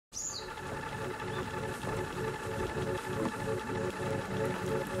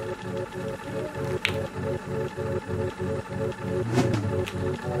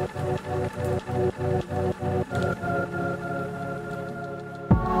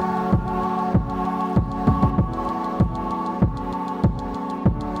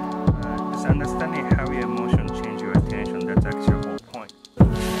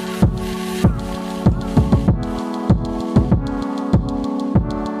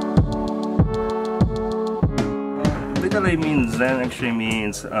literally means Zen actually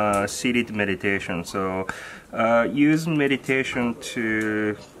means seated meditation. So use meditation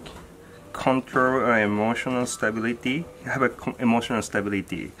to control emotional stability, have emotional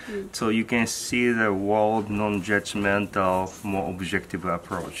stability, so you can see the world non-judgmental, more objective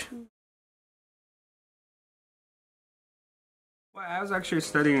approach. Well, I was actually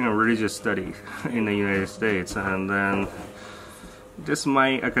studying a religious study in the United States, and then just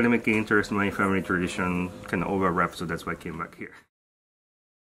my academic interest, my family tradition kind of overlapped, so that's why I came back here.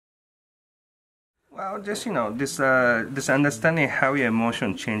 Well, just this understanding how your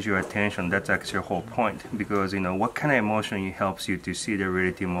emotion change your attention, that's actually the whole point. Because what kind of emotion helps you to see the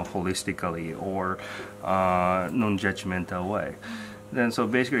reality more holistically or non-judgmental way. Then so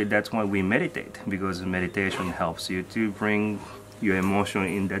basically that's why we meditate, because meditation helps you to bring your emotion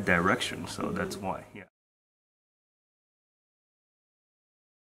in that direction. So that's why, yeah.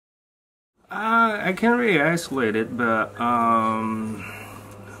 I can't really isolate it, but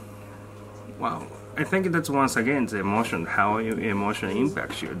well, I think that's once again the emotion, how your emotion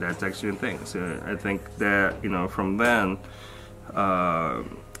impacts you. That's actually the thing. So I think that from then,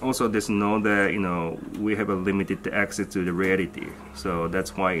 also just know that we have a limited access to the reality. So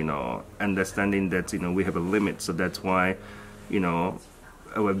that's why understanding that we have a limit. So that's why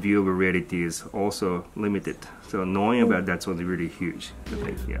our view of reality is also limited. So knowing about that's really huge. I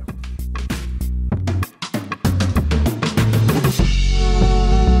think, yeah.